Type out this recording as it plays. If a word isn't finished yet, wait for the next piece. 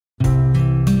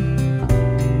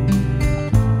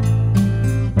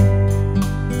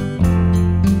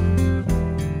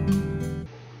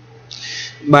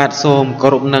បាទសូមគោ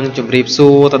រពនឹងជម្រាបសួ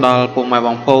រទៅដល់ពុកម៉ែប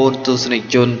ងប្អូនទស្សនិក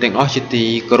ជនទាំងអស់ជាទី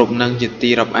គោរពនឹងជាទី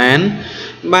រាប់អាន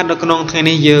បាទនៅក្នុងថ្ងៃ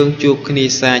នេះយើងជួបគ្នា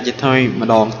សាជាថ្មីម្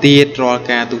ដងទៀតរាល់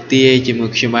ការទូទាយជាមួយ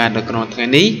ខ្ញុំបាទនៅក្នុងថ្ងៃ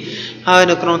នេះហើយ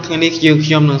នៅក្នុងថ្ងៃនេះខ្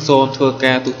ញុំនឹងសូមធ្វើ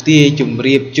ការទូទាយជម្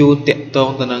រាបជូនតាក់ទង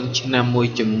ទៅនឹងឆ្នាំមួយ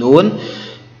ចំនួន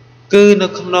គឺនៅ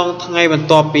ក្នុងថ្ងៃបន្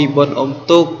ទាប់ពីបុណ្យអុំ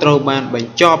ទូកត្រូវបានប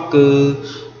ញ្ចប់គឺ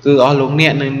អស់លោកអ្ន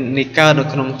កនឹងកើតនៅ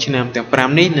ក្នុងឆ្នាំទាំង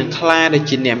5នេះនឹងក្លាយទៅ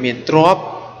ជាអ្នកមានទ្រព្យ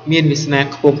មានវាសនា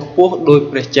ខ្ពង់ខ្ពស់ដោយ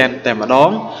ព្រះច័ន្ទតែម្ដ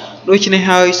ងដូច្នេះ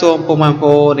ហើយសូមពុកម៉ែបងប្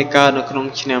អូនដែលកើតនៅក្នុង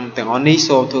ឆ្នាំទាំងអស់នេះ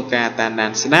សូមធ្វើការតាមដា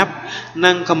នស្ដាប់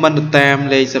និងខមមិនតាម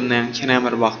លេខសំណាងឆ្នាំ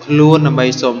របស់ខ្លួនដើម្បី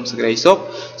សូមសេចក្តីសុខ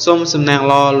សូមសំណាង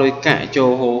ល្អលុយកាក់ចូ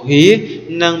លហូហៀ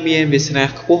និងមានវាសនា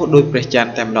ខ្ពស់ដោយព្រះច័ន្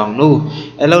ទតែម្ដងនោះ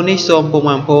ឥឡូវនេះសូមពុក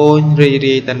ម៉ែបងប្អូនរីក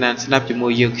រាយតាមដានស្ដាប់ជាមួ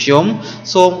យយើងខ្ញុំ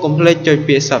សូមកុំភ្លេចចុច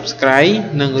ពាក្យ Subscribe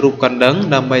និងរូបកណ្ដឹង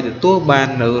ដើម្បីទទួលបាន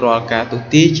នៅរាល់ការទូ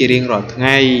ទាយជារៀងរាល់ថ្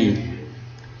ងៃ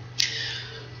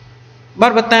បា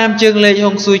ទបើតាមជើងលេខ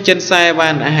ហុងស៊ុយចិនសែបា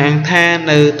នអះអាងថា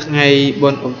នៅថ្ងៃបុ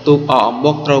ណ្យអុំទូកអកអំ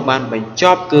បុកត្រូវបានបញ្ច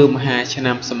ប់គឺមហាឆ្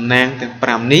នាំសំណាងទាំង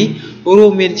5នេះរួ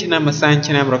មមានឆ្នាំម្សាញ់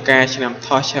ឆ្នាំរកាឆ្នាំ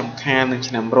ថោះឆ្នាំខាលនិង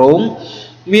ឆ្នាំរោង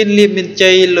មានលៀបមាន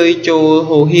ជ័យលុយចូល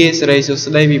ហូហៀសិរីសុ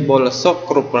ស្ដីវិបុលសុខ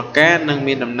គ្រប់ប្រការនិង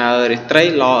មានដំណើររាត្រី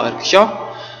ល្អឥតខ្ចោះ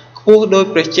ខ្ពស់ដោយ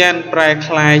ព្រះច័ន្ទប្រែ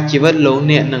ក្លាយជីវិតលោក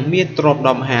អ្នកនឹងមានទ្រព្យ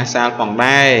ដ៏មហាសាលផង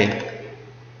ដែរ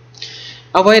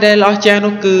អ្វីដែលអស្ចារ្យ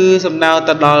នោះគឺសំដៅ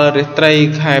ទៅដល់រាត្រី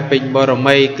ខែពេញបរ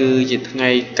មីគឺជាថ្ងៃ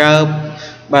កើប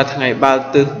បាទថ្ងៃបើក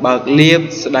ទិសបើកលៀប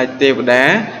ស្ដេចទេវតា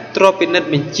ទ្រព្យពិនិត្យ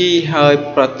បញ្ជីហើយ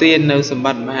ប្រទាននៅសម្ប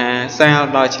ត្តិមហាសាល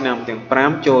ដល់ឆ្នាំទាំង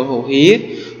5ចូលហូហៀ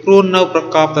រួននៅប្រ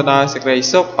កបទៅដោយសេចក្តី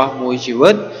សុខអស់មួយជី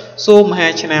វិតសូមមហា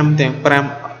ឆ្នាំទាំង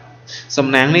5សំ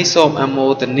ណាងនេះសូមអមោ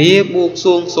ទនាបួង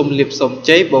សួងសូមលៀបសូម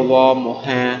ជ័យបវរម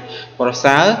ហាប្រ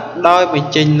សើរដោយប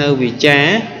ញ្ចេញនៅវិចា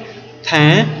ថា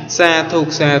សាធុ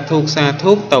សាធុសា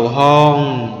ធុទៅហង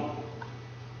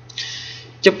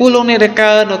ចំពោះលោកអ្នកដែល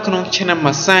កើតនៅក្នុងឆ្នាំ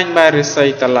ម្សាញ់បែរិស័យ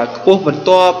កាលខ្ពស់បន្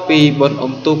ទាប់ពីបុណ្យ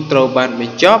អុំទូកត្រូវបានប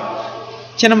ញ្ចប់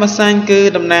ឆ្នាំម្សាញ់គឺ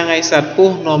តំណាងឲ្យសត្វព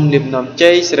ស់នាំលៀបនាំ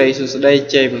ជ័យសិរីសុស្ដី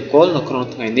ជ័យមង្គលនៅក្នុង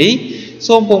ថ្ងៃនេះ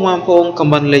សូមពុកម៉ែបងប្អូនខម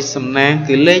មិនលេខសំណាង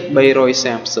គឺលេខ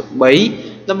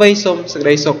333ដើម្បីសូមសេចក្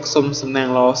តីសុខសូមសំណាង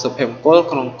ល្អសុភមង្គល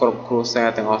ក្នុងគ្រប់គ្រួសារ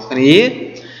ទាំងអស់គ្នា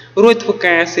រួចធ្វើ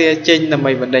ការសៀចេញដើម្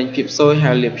បីបណ្ដេញភាពស៊យ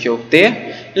ហើយលៀបចូលផ្ទះ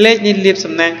លេខនេះលៀប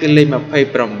សំណាងគឺលេខ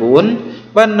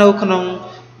29បាទនៅក្នុង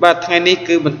បាទថ្ងៃនេះ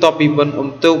គឺបន្ទាប់ពីបុណ្យអុំ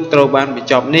ទូកត្រូវបានបញ្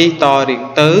ចប់នេះតរៀង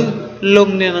ទៅលោក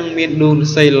អ្នកនឹងមានដួងរា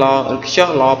សីល្អឥតខ្ចោះ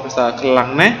ល្អប្រសើរខ្លាំង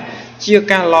ណាស់ជា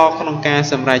ការល្អក្នុងការ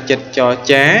សម្រេចចិត្តចរ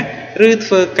ចាឬ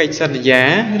ធ្វើកិច្ចសន្យា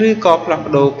ឬក៏ផ្លាស់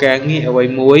ប្ដូរការងារអ្វី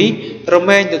មួយរ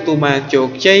មែងទទួលបានជោគ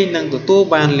ជ័យនិងទទួល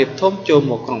បានលៀបធំចូល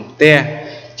មកក្នុងផ្ទះ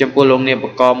ចំពោះលោកអ្នកប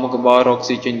កមុខរបររក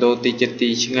ស៊ីចិញ្ចោទីចិត្តទី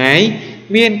ឆ្ងាយ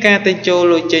មានការទិញចូល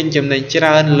លុយចេញចំណេញច្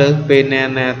រើនលើសពេល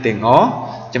ណាទាំងអស់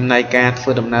ចំណែកការធ្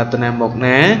វើដំណើរទៅណាមក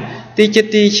ណាទីចិត្ត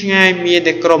ទីឆ្ងាយមាន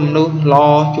តែក្រុមមនុស្សល្អ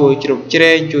ជួយជ្រោមជ្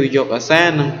រែងជួយយកអាសា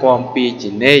និងគាំពារជា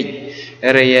និច្ច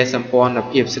រាយសម្ព័ន្ធ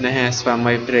ភាពស្នេហាស្វា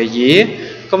មីភរិយា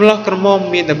កំឡោះក្រមុំ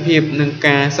មានតែភាពនឹង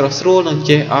ការស្រស់ស្រួលនិង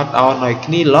ចេះអត់ឱនឲ្យ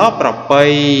គ្នាល្អប្រពៃ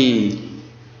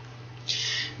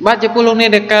បាទចំពោះលោកអ្នក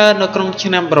ដែលកើតនៅក្នុងឆ្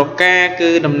នាំរកាគឺ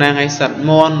តំណាងឲ្យសត្វ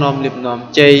មន់នាំលៀបនាំ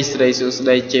ជ័យស្រីសុស្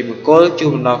ដីជ័យមង្គលជួ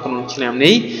បបណ្ដោះក្នុងឆ្នាំ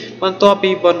នេះបន្ទាប់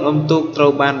ពីបុណ្យអុំទូកត្រូ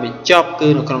វបានបញ្ចប់គឺ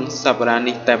នៅក្នុងសប្តាហ៍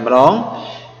នេះតែម្ដង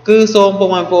គឺសូមពុក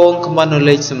ម៉ែបងប្អូនខមមិននៅ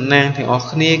លេខសំណាងទាំងអស់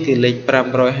គ្នាគឺលេខ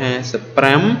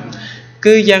555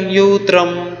គឺយ៉ាងយូរត្រឹម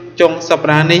ចុងសប្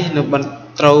តាហ៍នេះនៅ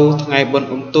ត្រូវថ្ងៃបុណ្យ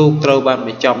អុំទូកត្រូវបានប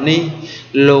ញ្ចប់នេះ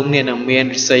លោកអ្នកនឹងមាន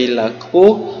រិស័យឡើងខ្ព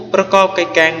ស់ប្រកបកិច្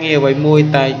ចការងារអ្វីមួយ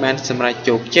តែបានសម្រេច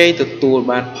ជោគជ័យទទួល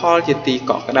បានផលជាទី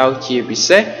កក់ក្ដៅជាពិ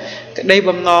សេសក្តី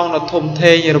បំណងដ៏ធំ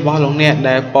ធេងរបស់លោកអ្នក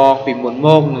ដែលប៉ងពីមុនម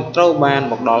កនឹងត្រូវបាន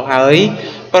មកដល់ហើយ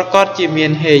ប្រកាសជាមា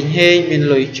នហេងមាន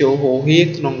លុយចូលហូហៀ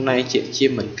ក្នុងណៃជា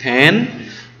មិនខាន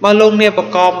បើលោកអ្នកប្រ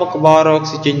កបមុខរបររក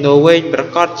ស៊ីចិញ្ចោវិញប្រ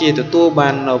កាសជាទទួលបា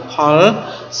ននៅផល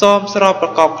សមស្របប្រ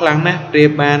កបខ្លាំងណាស់ព្រាប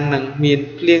បាននឹងមាន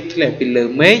ភ្លៀងធ្លាក់ពីលើ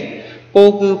មេឃពូ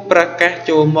គឺប្រកាស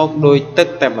ចូលមកដោយទឹក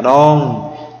តែម្ដង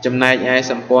ចំណែកឯ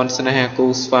សម្ព័ន្ធស្នេហាគូ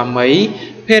ស្វាមី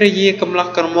ភរិយាកំឡោះ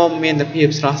ក្រមុំមានតែភាព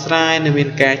ស្រស់ស្រាយនិងមាន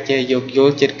ការចេះយោគយ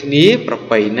ល់ចិត្តគ្នាប្រ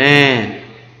ពៃណា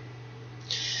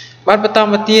បាទបន្តម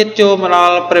កទៀតចូលមកដ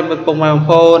ល់ប្រិមិត្តពុកម៉ែបង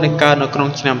ប្អូននៃកើតនៅក្នុង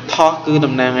ឆ្នាំថោះគឺ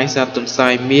តំណាងឲ្យសត្វទុនសា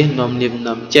យមាសនាំនាម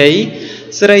នាំជ័យ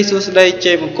សិរីសុស្ដី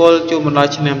ជ័យមង្គលចូលមកដ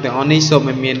ល់ឆ្នាំទាំងអស់នេះសូម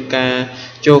ឲ្យមានការ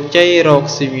ជោគជ័យរក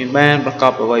ស៊ីមានបានប្រក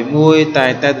បអ្វីមួយតែ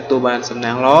ទទួលបានសំ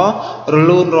ណាងល្អរ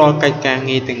លូនរាល់កិច្ចការ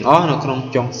ងារទាំងអស់នៅក្នុង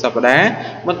ចុងសប្តាហ៍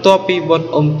បន្ទាប់ពីបុណ្យ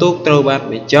អុំទូកត្រូវបាន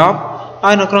បញ្ចប់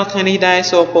ហើយនៅក្នុងថ្ងៃនេះដែរ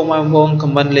សូមពុកម៉ែបងប្អូនខ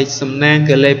មមិនលេខសំណាង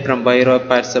គឺលេខ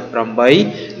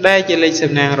888ដែលជាលេខ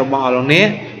សំណាងរបស់លោកអ្នក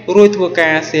រួចធ្វើ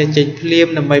ការเสียចេញភ្លាម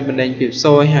ដើម្បីបណ្ដេញភាព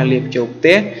សោយហើយលាបចូលផ្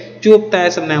ទះជួបតែ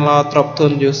សំណាងល្អទ្រព្យធ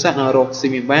នយុស័ក្តិរកស៊ី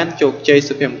មានបានជោគជ័យ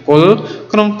សុភមង្គល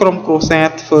ក្នុងក្រុមគ្រួសារ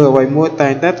ធ្វើអ្វីមួយតែ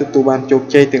ងតែទទួលបានជោគ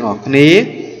ជ័យទាំងអស់គ្នា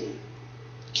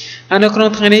ហើយនៅក្នុង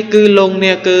ថ្ងៃនេះគឺលោកអ្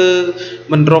នកគឺ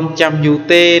មិនរងចាំយូរ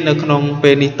ទេនៅក្នុង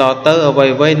ពេលនេះតទៅអ្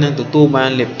វីៗនឹងទទួលបាន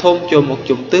លៀបធំចូលមក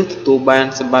ជុំទិសទទួលបាន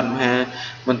សម្បត្តិមហា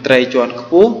មន្ត្រីជាន់ខ្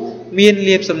ពស់មាន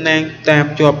លៀបសំណាងតាម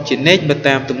ជាប់ជានិច្ចបើ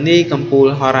តាមទំនីកម្ពុជា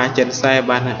ហោរាចិនខ្សែ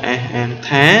បានអះអាង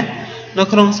ថានៅ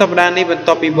ក្នុងសប្តាហ៍នេះបន្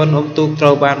ទាប់ពីបុណ្យអុំទូកត្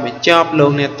រូវបានបញ្ចប់លោ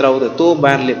កអ្នកត្រូវទទួល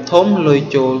បានលៀបធំលុយ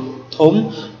ចូលធំ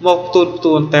មកផ្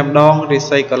ទួនតែម្ដងរិ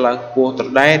ស័យក៏ឡើងខ្ពស់ត្រ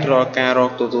ដែតរាល់ការរ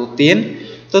កទទួលទាន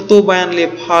ទទួលបានលៀ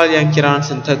បផលយ៉ាងច្រើន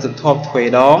សន្ធឹកសន្ធាប់ទ្វេ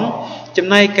ដងចំ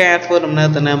ណែកការធ្វើដំណើរ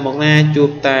ទៅណាមកណាជួប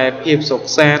តែភាពសុខ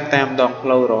សាន្តតាមដងផ្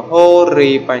លូវរហូត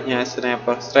រីបញ្ហាស្នេហ៍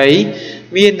ប្រុសស្រី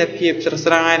មានតែភាពស្រស់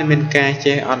ស្រាយនិងមានការ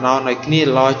ចេះអន់អន់ឲ្យគ្នា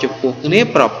ល្អចំពោះគ្នា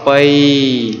ប្រពៃ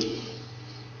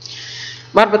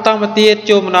បាទបន្តមកទៀត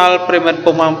ចូលមកដល់ប្រិមិត្ត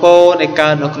ពុកម៉ែបងប្អូនដែលកើ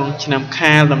តនៅក្នុងឆ្នាំ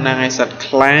ខាលតំណាងឲ្យសត្វ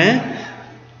ខ្លា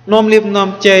នាំលៀបនាំ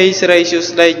ជ័យសិរីសួ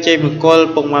ស្តីជ័យមង្គល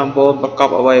ពុកម៉ែបងប្អូនប្រកប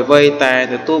អ្វីៗតែ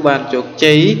ទទួលបានជោគ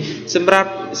ជ័យសម្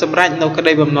រេចនៅក្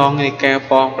តីបំណងនៃការ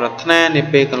ប៉ងប្រាថ្នានា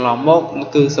ពេលកន្លងមក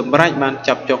គឺសម្រេចបាន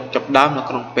ចាប់ដើមនៅ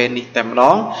ក្នុងពេលនេះតែម្ដ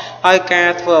ងហើយការ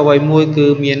ធ្វើអ្វីមួយគឺ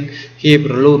មានភាព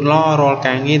រលូនល្អរាល់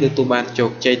ការងារទទួលបានជោ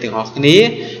គជ័យទាំងអស់គ្នា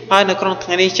ហើយនៅក្នុងថ្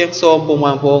ងៃនេះជាងសូមពុក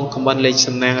ម៉ែបងប្អូនខមមិនលេខ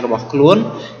សំណាងរបស់ខ្លួន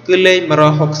គឺលេខ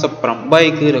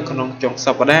168គឺនៅក្នុងចុងស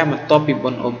ប្តាហ៍បន្ទាប់ពីបុ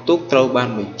ណ្យអុំទូកត្រូវបាន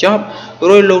បញ្ចប់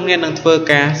រួចលោកអ្នកនឹងធ្វើ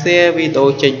ការ share វីដេអូ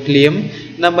ចេញភ្លាម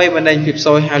ដើម្បីបណ្ដេញភាព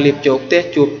សោយហើយលាបចូលផ្ទះ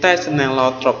ជួបតែសំណាងល្អ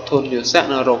ទ្រព្យធនយុស័ក្តិ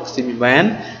និងរកស៊ីមានបាន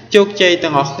ជោគជ័យ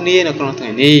ទាំងអស់គ្នានៅក្នុងថ្ងៃ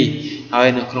នេះហើយ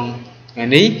នៅក្នុងថ្ងៃ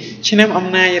នេះឆ្នាំអំ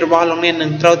ណាចរបស់លោកអ្នកនឹ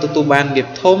ងត្រូវទទួលបានលៀប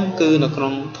ធំគឺនៅក្នុ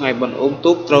ងថ្ងៃបុណ្យអុំ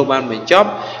ទូកត្រូវបានបញ្ចប់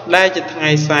ដែលជាថ្ងៃ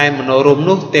សែនមនោរម្យ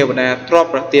នោះទេវតាទ្រព្យ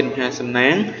ប្រទានមហាសំណា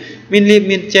ងមានលៀប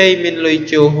មានជ័យមានលុយ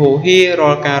ចូលហូរហៀរា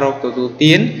ល់ការរកទទួល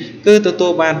ទានគឺទទួ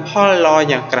លបានផលល្អ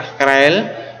យ៉ាងក្រាស់ក្រែល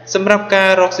សម្រាប់កា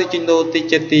ររកស៊ីចិញ្ចោទី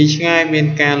ចិត្តទីឆ្ងាយមាន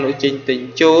ការលុយចេញទិញ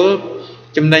ចូល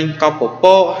ចំណេញកប់ពព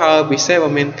កហើយពិសេសបើ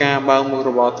មានការបើកមុខ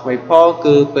របរថ្មីផង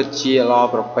គឺពិតជាល្អ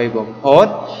ប្រពៃបំផុត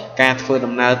ការធ្វើ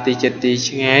ដំណើរទីចិត្តទី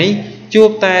ឆ្ងាយជួប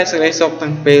តែសេចក្តីសុខ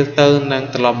ទាំងពេលទៅនិង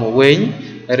ត្រឡប់មកវិញ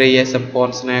រាយសម្ព័ន្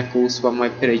ធស្នេហ៍គូស្វាមី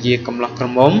ភរិយាកំឡោះក្រ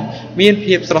មុំមាន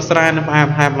ភាពស្រស់ស្រាយនិងផ្អែម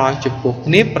ល្ហែមល្អចំពោះ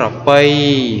គ្នាប្រពៃ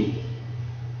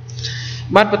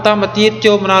បាទបន្តមកទៀត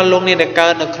ចូលមកដល់លោកអ្នកដែលកើ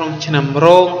តនៅក្នុងឆ្នាំ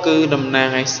រោងគឺតំណាង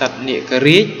ឲ្យសត្វនាគ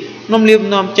រាជនាំលៀប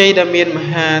នាំជ័យដែលមាន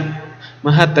ម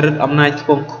ហិទ្ធិឫទ្ធិអំណាចខ្ព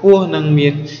ង់ខ្ពស់និងមា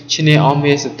នឈ្នះអស់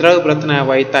មេសត្រូវប្រាថ្នាអ្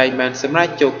វីតែងបានសម្រេច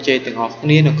ជោគជ័យទាំងអស់គ្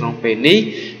នានៅក្នុងពេលនេះ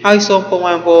ហើយសូមពុក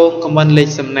ម៉ែបងប្អូនខមមិនលេខ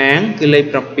សំណាងគឺលេខ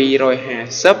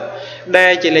750ដែ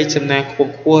លជាលេខសំណាងខ្ព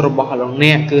ង់ខ្ពស់របស់លោកអ្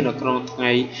នកគឺនៅក្នុងថ្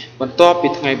ងៃបន្ទាប់ពី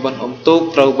ថ្ងៃបុណ្យអុំទូក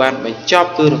ត្រូវបានបញ្ចប់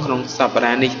គឺនៅក្នុងសប្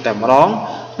តាហ៍នេះតែម្ដង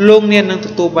លោកអ្នកនឹងទ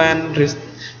ទួលបាន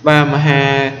មហា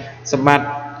សម្បត្តិ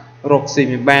រកស៊ី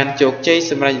មានបានជោគជ័យ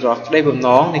សម្រាប់រាល់ក្តីបំណ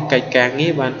ងនៃកិច្ចការងា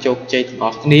របានជោគជ័យទាំងអ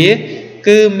ស់គ្នា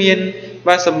គឺមាន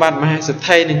បាទសម្បត្តិមហាសេដ្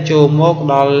ឋីនឹងចូលមក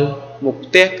ដល់មុខ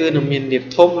ផ្ទះគឺនឹងមានលៀប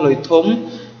ធំលុយធំ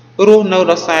រស់នៅ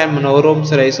ដល់សែនមនោរម្យ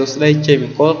សិរីសួស្តីជ័យម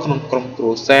ង្គលក្នុងក្រុមគ្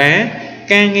រួសារ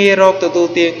ការងាររកទទួល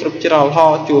ទានគ្រប់ច្រកហោ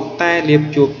ជួបតែលៀប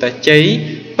ជួបតែជ័យ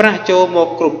ប្រាក់ចូលមក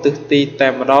គ្រប់ទិសទីតែ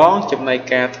ម្ដងចំណែក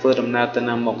ការធ្វើដំណើរទៅ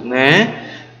ណាមកណា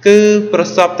គឺប្រ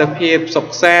សពតែភាពសុខ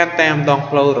សាន្តតាមដង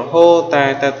ផ្លូវរហូតតែ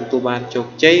ទទួលបានជោគ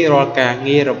ជ័យរាល់ការ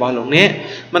ងាររបស់លោកអ្នក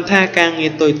មិនថាការងា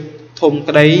រតូចធំ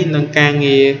ក្តីនិងការ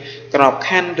ងារក្រប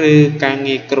ខ័ណ្ឌឬការ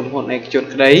ងារក្រុមហ៊ុនឯកជន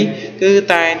ក្តីគឺ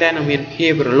តែនឹងមានភា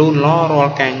ពរលូនល្អរា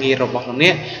ល់ការងាររបស់លោកអ្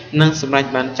នកនឹងសម្រេច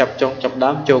បានចាប់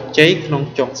ដើមជោគជ័យក្នុង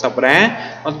ចុងសប្តាហ៍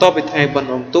បន្ទាប់ពីថ្ងៃបុណ្យ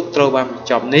អុំទូកត្រូវបានបញ្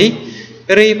ចប់នេះ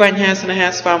រីបញ្ហាស្នេហា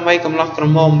ស្វាមីកំឡោះក្រ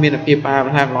មុំមានភាពផ្អែម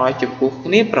ល្ហែមល្អចំពោះ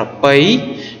គ្នាប្រពៃ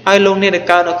ហើយលោកអ្នកដែល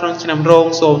កើតនៅក្នុងឆ្នាំរោង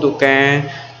សូមទូការ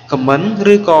ខមមិន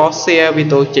ឬក៏ share វី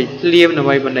ដេអូចេញភ្លាមដើម្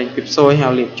បីបណ្ដេញភាពសោយហើ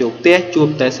យលាបចូលផ្ទះជួប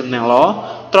តែសំណាងល្អ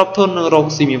ទ្រព្យធននិងរក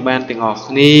ស៊ីមានបានទាំងអស់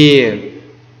គ្នា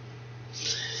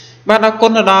បាទអរគុ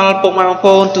ណដល់ពុកម៉ែបងប្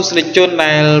អូនទស្សនិកជន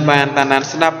ដែលបានតាមដាន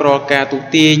ស្ដាប់រាល់ការទូ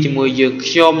ទាយជាមួយយើង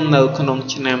ខ្ញុំនៅក្នុង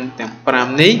ឆ្នាំទាំង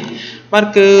5នេះបាទ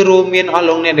គឺរួមមានអស់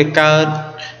លោកអ្នកដែលកើត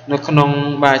នៅក្នុង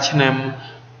ឆ្នាំ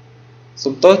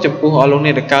សំទោសចំពោះអស់លោកអ្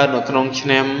នកដែលកើតនៅក្នុងឆ្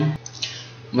នាំ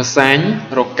ម្សាញ់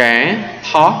រកា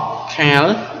ថោះខាល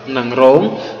និងរោង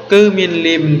គឺមាន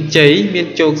លៀបជ័យមាន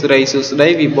ជោគសិរីសួស្តី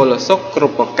វិបុលសុខគ្រ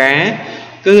ប់ប្រការ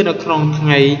គឺនៅក្នុងថ្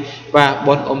ងៃ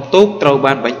បុណ្យអុំទូកត្រូវ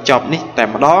បានបញ្ចប់នេះតែ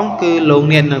ម្ដងគឺលោក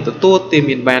អ្នកនឹងទទួលទាន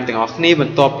មានបានទាំងអស់គ្នាប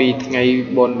ន្ទាប់ពីថ្ងៃ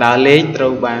បុណ្យដើរលេងត្រូ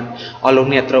វបានអស់លោក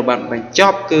អ្នកត្រូវបានបញ្ច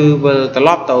ប់គឺវិលត្រឡ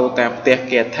ប់ទៅតាមផ្ទះ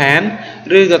គាឋាន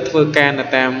ឬក៏ធ្វើការនៅ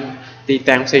តាមទី ទី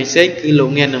តាំងផ្សេងៗគឺលោក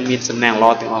អ្នកនឹងមានសំណាងល្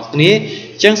អទាំងអស់គ្នា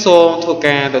ចឹងសូមធ្វើ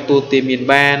ការទទួលទានមាន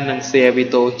បាននិង share វី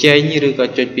ដេអូចេញឬក៏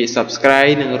ចុចពាក្យ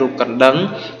subscribe និងរូបកណ្ដឹង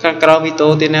ខាងក្រោមវីដេអូ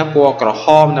ទៀតណាពណ៌ក្រហ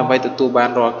មដើម្បីទទួលបាន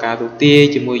រាល់ការទូទាយ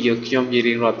ជាមួយយើងខ្ញុំជា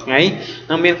រៀងរាល់ថ្ងៃ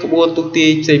និងមានក្បួនទូទាយ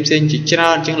ផ្សេងៗជាច្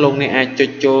រើនចឹងលោកអ្នកអាចចុច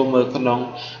ចូលមើលក្នុង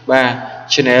បាទ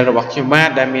channel របស់ខ្ញុំបាទ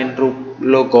ដែលមានរូប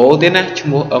logo ទេណាឈ្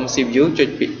មោះ MCU ចុច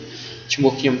ពាក្យឈ្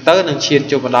មោះខ្ញុំទៅនឹងឈាន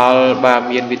ចូលមកដល់បាទ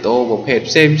មានវីដេអូប្រភេទ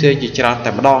ផ្សេងៗជាច្រើន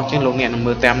តែម្ដងអញ្ចឹងលោកអ្នកនឹង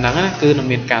មើលតាមហ្នឹងណាគឺនឹង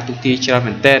មានការទូទាយច្រើន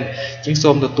មែនទែនអញ្ចឹងសូ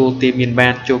មទទួលទាយមានបា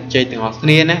នជោគជ័យទាំងអស់គ្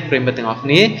នាណាប្រិយមិត្តទាំងអស់គ្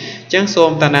នាអញ្ចឹងសូ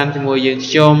មតាមដានជាមួយយើង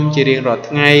ខ្ញុំជារៀងរាល់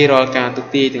ថ្ងៃរាល់ការទូ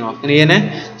ទាយទាំងអស់គ្នាណា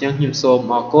អញ្ចឹងខ្ញុំសូម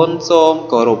អរគុណសូម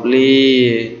គោរព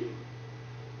លា